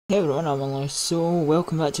Hey everyone, I'm Aloy. So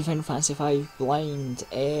welcome back to Final Fantasy V Blind.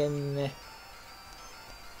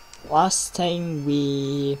 Last time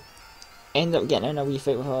we ended up getting in a wee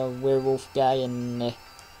fight with a werewolf guy and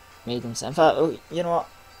made him. In fact, oh, you know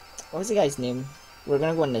what was the guy's name? We're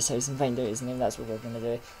gonna go in this house and find out his name. That's what we're gonna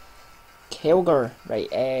do. Kelgar,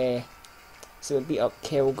 right? So we beat up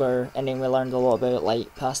Kelgar, and then we learned a lot about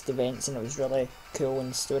like past events, and it was really cool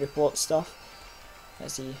and story plot stuff.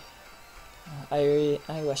 Let's see. I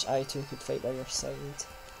wish I too could fight by your side.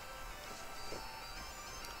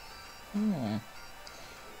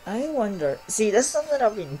 I wonder. See, this is something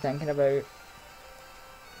I've been thinking about.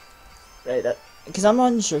 Right, because I'm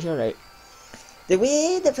unsure here, right? The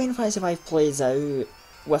way that Final Fantasy V plays out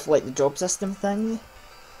with like the job system thing,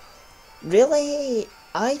 really,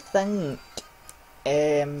 I think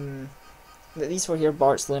that these four here,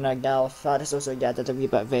 Bart's, Luna, Gal, Faris also did a wee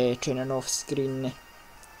bit of training off screen.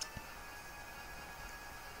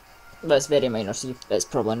 But it's very minor, so it's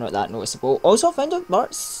probably not that noticeable. Also, I found out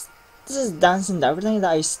Bart's this is dancing and everything that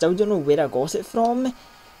I still don't know where I got it from.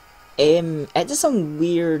 It does some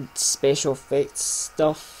weird special effects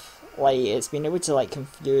stuff. Like it's been able to like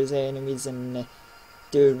confuse enemies and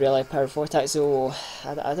do really powerful attacks. So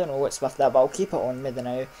I don't know what's with that, but I'll keep it on me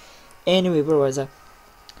now. Anyway, where was I?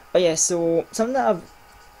 Oh yeah, so something that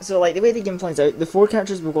like the way the game plays out, the four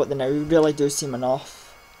characters we've got now really do seem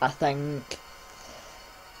enough, I think.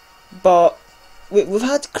 But we've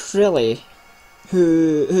had Krilly,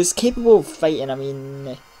 who's capable of fighting. I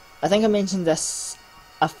mean, I think I mentioned this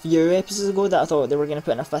a few episodes ago that I thought they were going to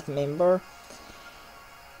put in a fifth member.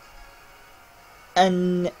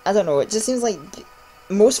 And I don't know, it just seems like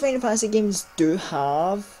most Final Fantasy games do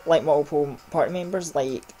have like multiple party members.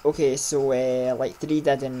 Like, okay, so like 3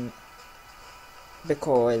 didn't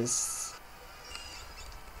because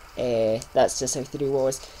that's just how 3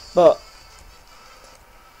 was. But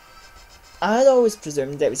I'd always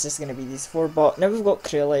presumed it was just going to be these 4, but now we've got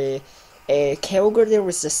Krilly. Kelgar there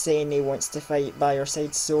was just saying he wants to fight by your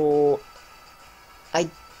side, so I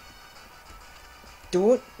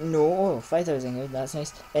don't know. Oh, 5,000 good, that's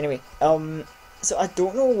nice. Anyway, so I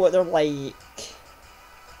don't know what they're like,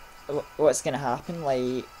 what's going to happen,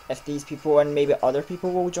 like, if these people and maybe other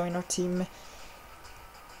people will join our team.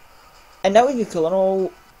 And that would be cool and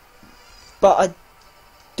all, but I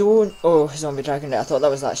don't. Oh, zombie dragon! I thought that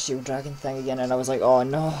was that shield dragon thing again, and I was like, oh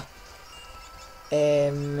no.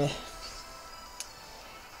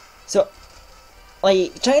 So,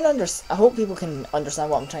 like, trying to I hope people can understand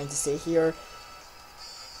what I'm trying to say here.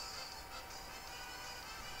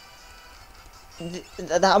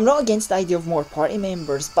 That I'm not against the idea of more party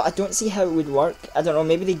members, but I don't see how it would work. I don't know.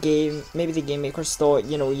 Maybe the game makers thought,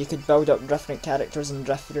 you know, you could build up different characters in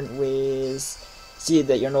different ways. See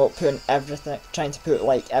that you're not putting everything, trying to put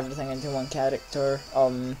like everything into one character.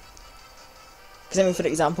 Because I mean, for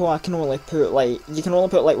example, I can only put like you can only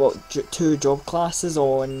put like what 2 job classes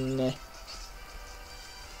on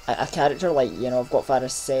a character. Like, you know, I've got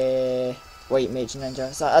Faris, White Mage,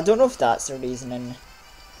 Ninja. So I don't know if that's the reasoning,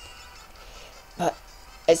 but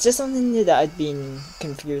it's just something that I'd been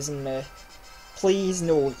confusing me. Please,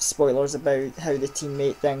 no spoilers about how the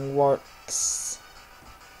teammate thing works.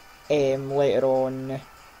 Later on.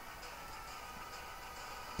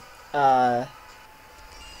 Oh,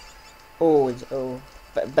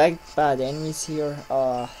 but big bad enemies here.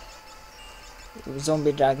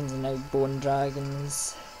 Zombie dragons and now bone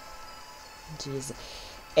dragons. Jeez.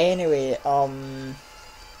 Anyway,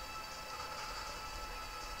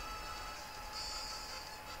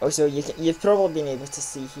 also you've probably been able to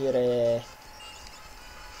see here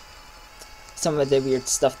some of the weird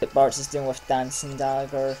stuff that Bart's is doing with Dancing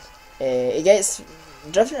Dagger. It gets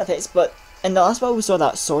different effects, but in the last one we saw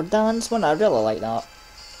that sword dance one. I really like that.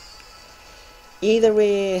 Either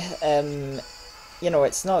way, you know,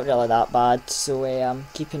 it's not really that bad, so I'm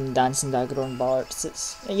keeping Dancing Dagger on Bart's.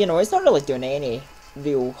 It's, you know, it's not really doing any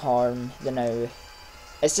real harm, you know.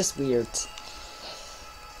 It's just weird.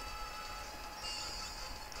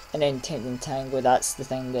 And then Tempting Tango, that's the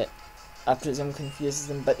thing that I presume confuses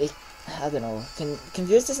them, but I don't know.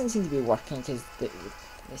 Confuse doesn't seem to be working because they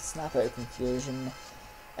snap out of confusion.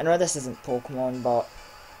 I know this isn't Pokemon, but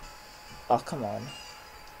oh, come on.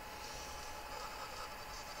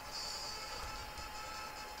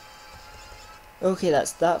 Okay,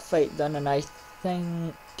 that's that fight done, and I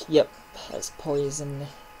think, yep, it's poison.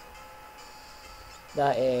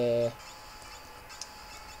 That I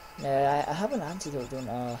have an antidote, don't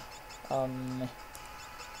I?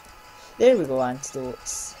 There we go,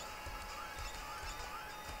 antidotes.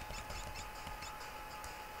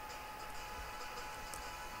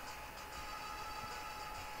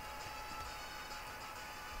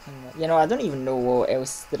 You know, I don't even know what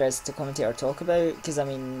else there is to commentate or talk about, because I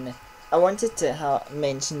mean, I wanted to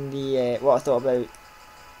mention the what I thought about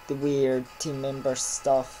the weird team member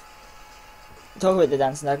stuff. Talk about the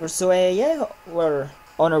Dancing Daggers. So yeah, we're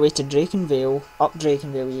on our way to Drakenvale, up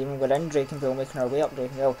Drakenvale even. We're in Drakenvale, making our way up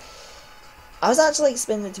Drakenvale. I was actually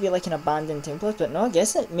expecting it to be like an abandoned temple, but no, I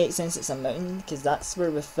guess it makes sense it's a mountain, because that's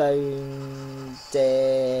where we found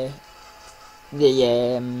the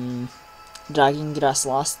dragon grass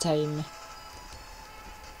last time.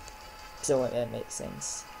 So it makes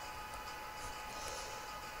sense.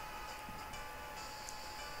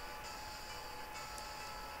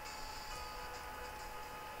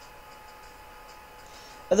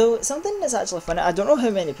 Although, something that's actually funny, I don't know how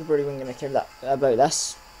many people are even going to care about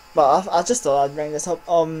this, but I just thought I'd bring this up.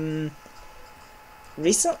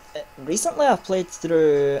 Recently I played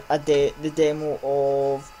through the demo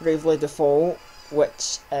of Bravely Default,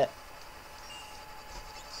 which,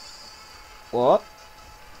 what?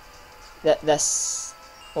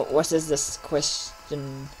 What is this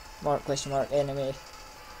question mark enemy?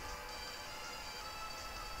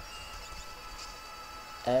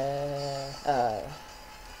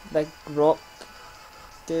 Big rock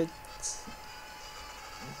dude.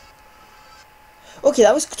 Okay,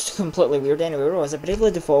 that was completely weird. Anyway, it was a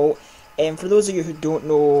Bravely Default. For those of you who don't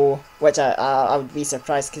know, which I would be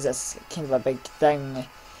surprised because it's kind of a big thing.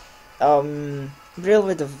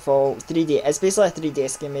 Bravely Default 3D. It's basically a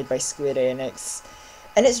 3DS game made by Square Enix,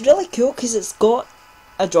 and it's really cool because it's got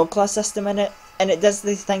a job class system in it, and it does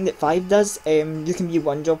the thing that 5 does. You can be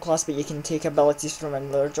one job class, but you can take abilities from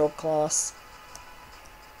another job class,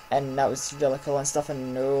 and that was really cool and stuff.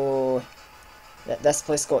 And no, this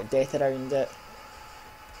place got death around it.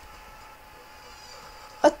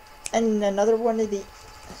 And another one of the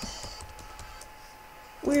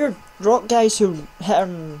weird rock guys who hit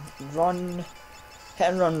and run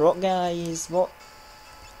rock guys. What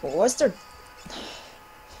was their?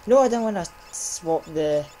 No, I don't want to swap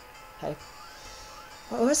the.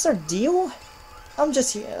 What's their deal? I'm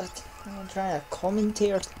just here. I'm trying to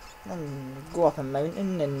commentate and go up a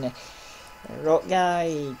mountain, and rock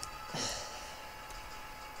guy.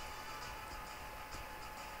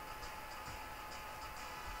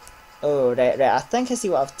 Oh, right, I think I see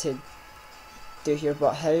what I have to do here,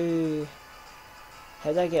 but how do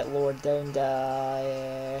I get lowered down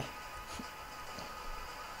to...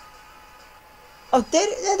 Oh, there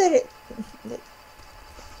it...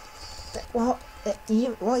 What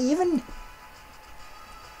even?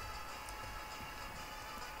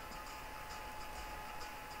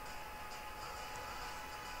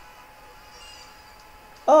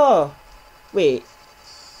 Oh, wait.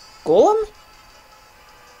 Golem?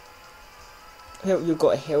 You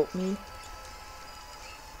gotta help me.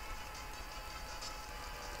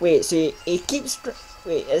 Wait, so he keeps.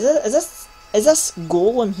 Wait, is this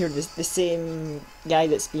Golem here the same guy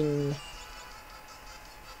that's been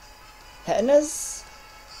hitting us?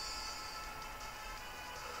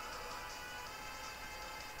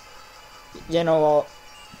 You know what?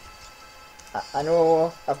 I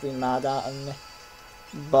know I've been mad at him,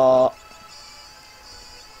 but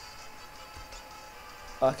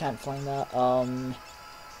oh, I can't find that. Find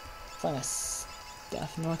a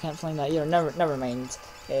staff. No, I can't find that either. Never mind.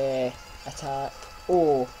 Attack.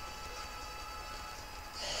 Oh,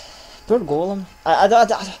 poor Golem. I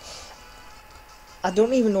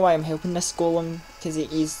don't even know why I'm helping this Golem, because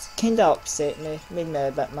he's kinda upset me, made me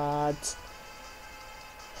a bit mad.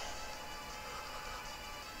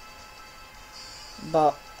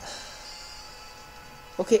 But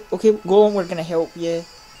okay, Golem, we're gonna help you,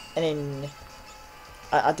 and then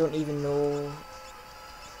I don't even know.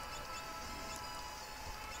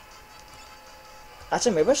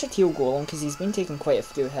 Actually, maybe I should heal Golem because he's been taking quite a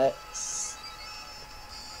few hits.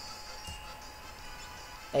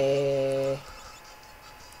 There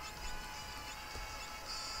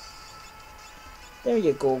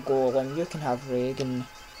you go, Golem. You can have Reagan.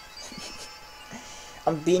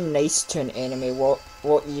 I'm being nice to an enemy.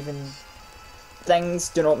 What even? Things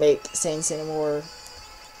do not make sense anymore.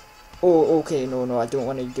 Oh, okay, no, I don't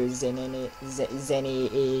want to do Zenny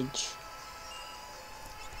Age.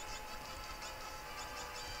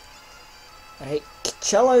 Alright,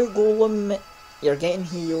 chill out, Golem. You're getting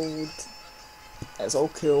healed. It's all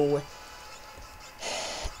cool.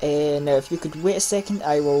 Now, if you could wait a second,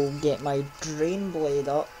 I will get my Drain Blade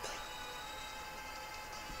up.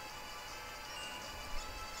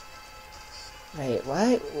 Right,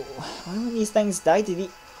 why when these things die?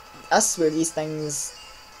 I swear these things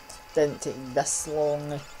didn't take this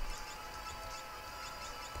long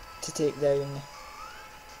to take down.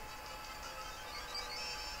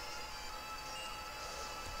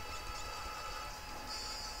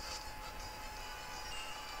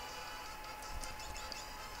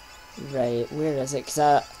 Right, where is it? Cause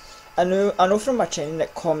I know from my training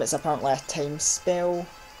that Comet's apparently a time spell,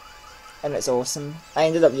 and it's awesome. I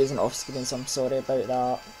ended up using it off screen, so I'm sorry about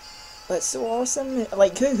that. But it's so awesome.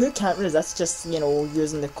 Like, who can't resist just, you know,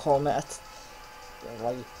 using the Comet at,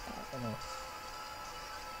 like, I don't know.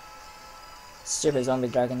 Stupid zombie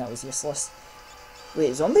dragon, that was useless.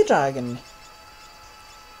 Wait, zombie dragon?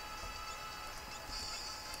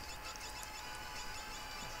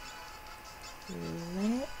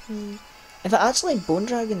 Let me... If it actually bone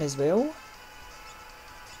dragon as well?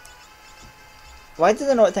 Why did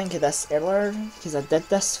I not think of this earlier? Because I did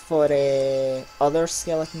this for other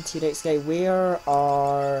skeleton T-Rex guy. Where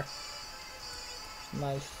are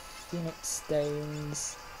my Phoenix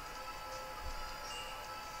Downs?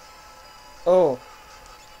 Oh.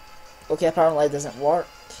 Okay, apparently it doesn't work.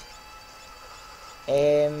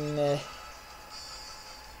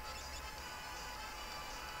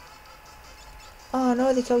 Oh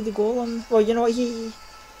no, they killed the golem. Well, you know what, he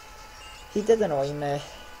did annoy me.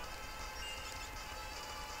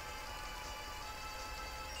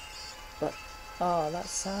 But, oh, that's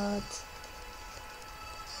sad.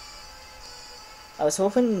 I was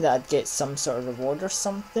hoping that I'd get some sort of reward or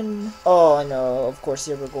something. Oh no, of course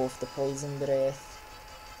here we go with the poison breath.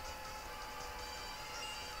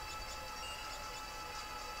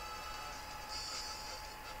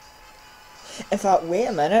 In fact, wait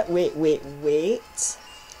a minute, wait.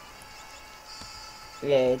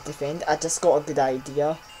 Yeah, defend. I just got a good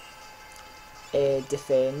idea.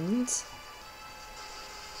 Defend.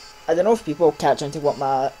 I don't know if people catch on to what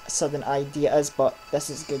my sudden idea is, but this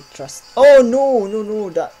is good, trust. Oh no,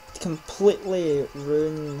 that completely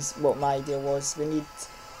ruins what my idea was. We need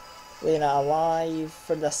Lena alive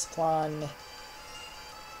for this plan.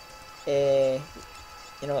 You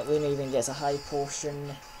know what, Lena even gets a high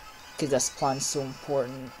potion, because this plan's so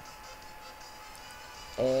important.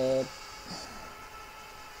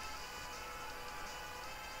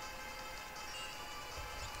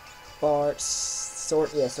 Bart's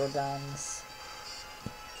sword dance.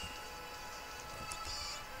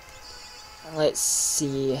 Let's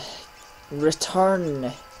see.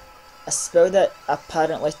 Return. A spell that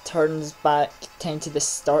apparently turns back time to the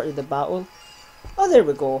start of the battle. Oh, there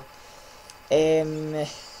we go.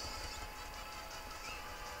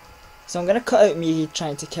 So I'm gonna cut out me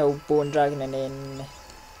trying to kill Bone Dragon and then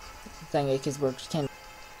thingy, because we're kind of...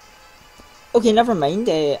 Okay, never mind.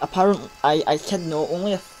 Apparently, I kid not.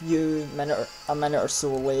 Only a minute or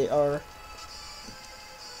so later,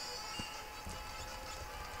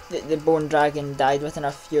 the Bone Dragon died within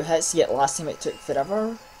a few hits. Yet last time it took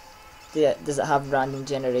forever. Does it have random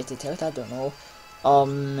generated health? I don't know.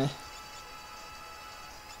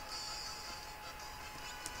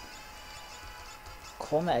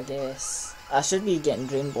 Comet, I guess. I should be getting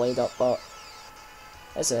Drain Blade up, but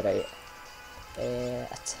it's alright.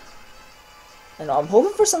 And I'm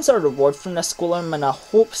hoping for some sort of reward from this golem, and I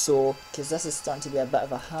hope so, because this is starting to be a bit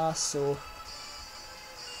of a hassle.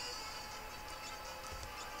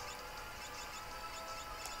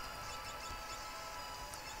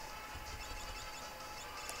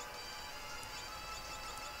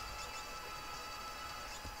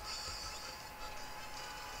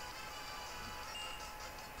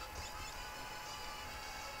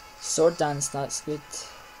 Sword dance, that's good.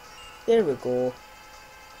 There we go.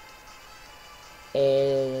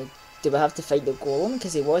 Do we have to fight the golem?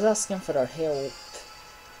 Because he was asking for our help.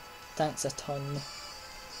 Thanks a ton.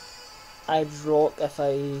 I'd rock if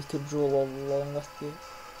I could roll along with you.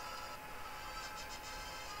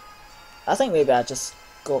 I think maybe I just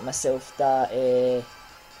got myself that,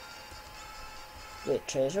 wait,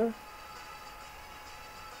 treasure?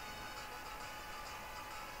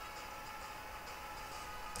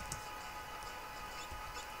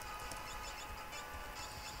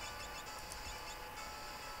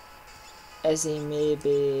 Is he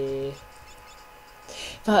maybe...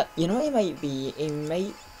 But you know what he might be? He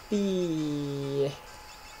might be...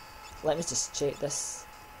 Let me just check this.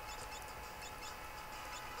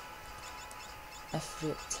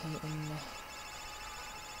 Ifrit Titan...